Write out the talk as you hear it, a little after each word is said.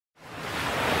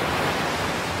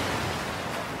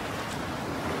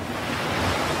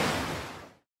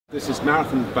This is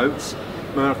Marathon Boats,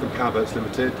 Marathon Powerboats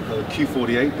Limited,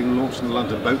 Q-48 being launched in the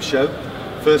London Boat Show.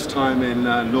 First time in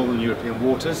Northern European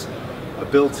waters,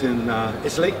 built in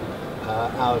Italy,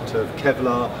 out of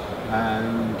Kevlar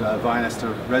and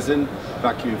Vinyester resin,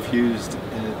 vacuum infused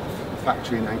in a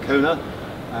factory in Ancona,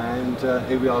 and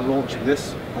here we are launching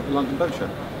this at the London Boat Show.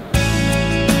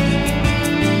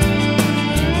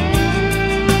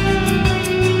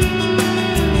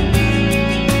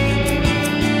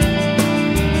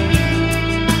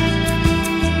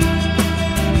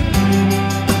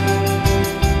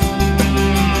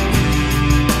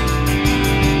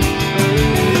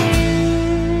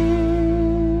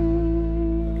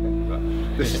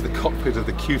 This is the cockpit of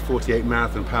the Q-48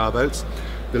 Marathon powerboats.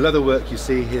 The leatherwork you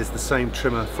see here is the same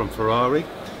trimmer from Ferrari.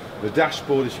 The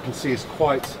dashboard, as you can see, is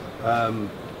quite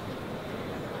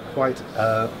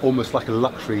almost like a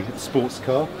luxury sports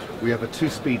car. We have a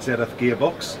 2-speed ZF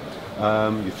gearbox.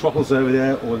 Your throttle's over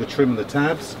there, or the trim and the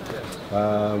tabs.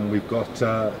 We've got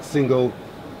a single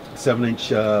 7-inch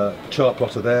chart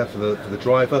plotter there for the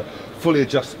driver. Fully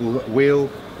adjustable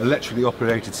wheel, electrically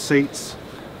operated seats.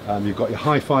 You've got your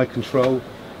hi-fi control.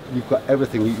 You've got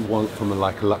everything you want from a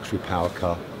luxury power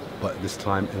car, but this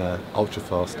time in an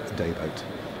ultra-fast day boat.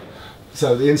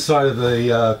 So the inside of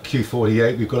the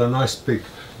Q-48, we've got a nice big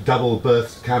double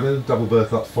berth cabin, double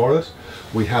berth up forward.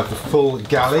 We have the full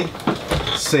galley,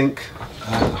 sink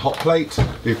and hot plate.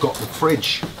 We've got the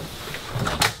fridge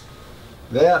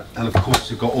there, and of course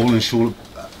you've got all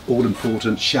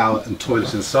important shower and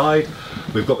toilet inside.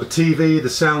 We've got the TV, the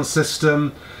sound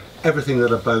system, everything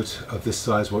that a boat of this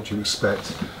size, what you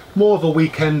expect. More of a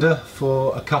weekender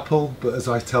for a couple, but as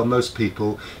I tell most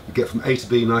people, you get from A to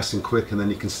B nice and quick, and then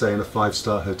you can stay in a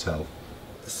 5-star hotel.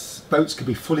 Boats can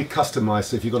be fully customized,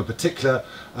 so if you've got a particular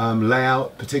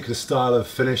layout, particular style of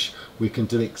finish, we can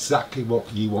do exactly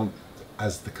what you want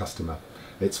as the customer.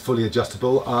 It's fully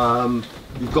adjustable.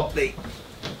 You've got the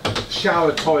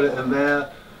shower toilet in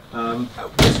there.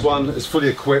 This one is fully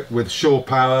equipped with shore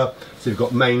power, so you've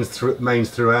got mains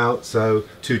throughout, so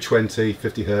 220,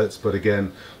 50 hertz, but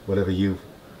again, whatever the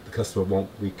customer want,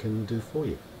 we can do for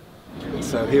you.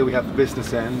 So here we have the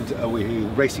business end. We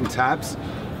racing tabs,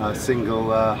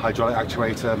 single hydraulic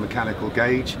actuator, mechanical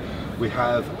gauge. We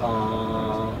have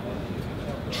our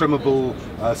trimmable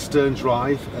stern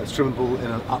drive, trimmable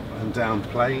in an up and down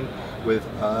plane with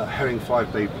herring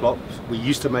 5-blade props. We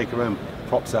used to make our own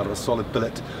props out of a solid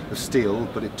billet of steel,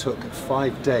 but it took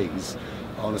 5 days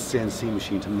on a CNC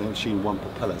machine to machine one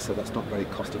propeller, so that's not very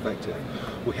cost effective.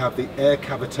 We have the air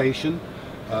cavitation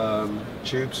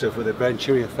tube, so for the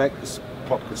Venturi effect, this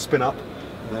prop could spin up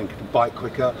and then can bite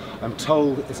quicker. I'm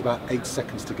told it's about 8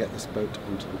 seconds to get this boat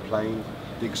onto the plane.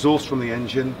 The exhaust from the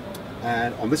engine,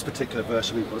 and on this particular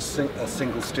version we've got a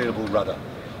single steerable rudder.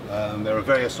 There are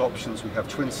various options. We have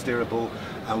twin steerable,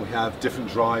 and we have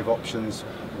different drive options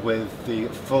with the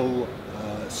full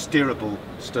steerable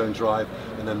stern drive,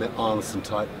 and then the Arneson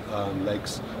type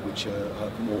legs, which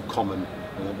are more common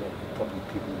than what probably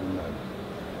people will know.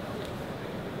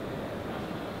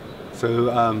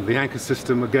 So the anchor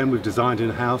system, again, we've designed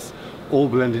in-house, all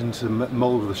blended into the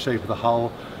mould of the shape of the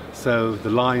hull, so the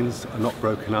lines are not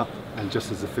broken up and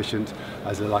just as efficient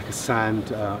as like a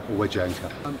sand or wedge anchor.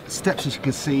 Steps, as you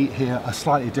can see here, are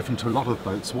slightly different to a lot of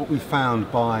boats. What we found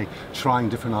by trying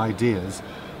different ideas,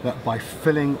 that by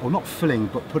filling, or not filling,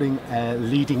 but putting a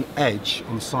leading edge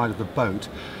on the side of the boat,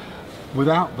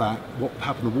 without that, what would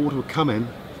happen, the water would come in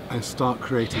and start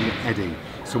creating an eddy.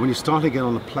 So when you start again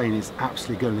on the plane, it's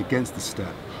absolutely going against the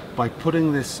step. By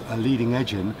putting this leading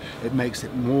edge in, it makes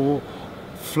it more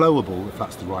flowable, if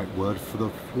that's the right word, for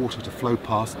the water to flow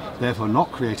past, therefore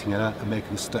not creating error and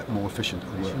making the step more efficient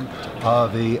at work. Are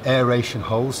the aeration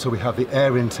holes, so we have the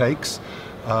air intakes,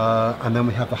 and then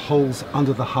we have the holes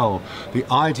under the hull. The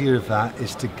idea of that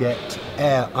is to get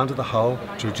air under the hull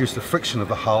to reduce the friction of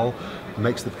the hull,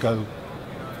 makes it go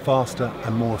faster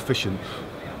and more efficient.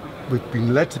 We've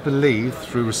been led to believe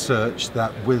through research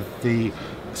that with the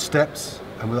steps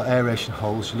and with the aeration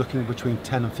holes, you're looking at between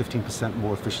 10 and 15%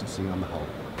 more efficiency on the hull.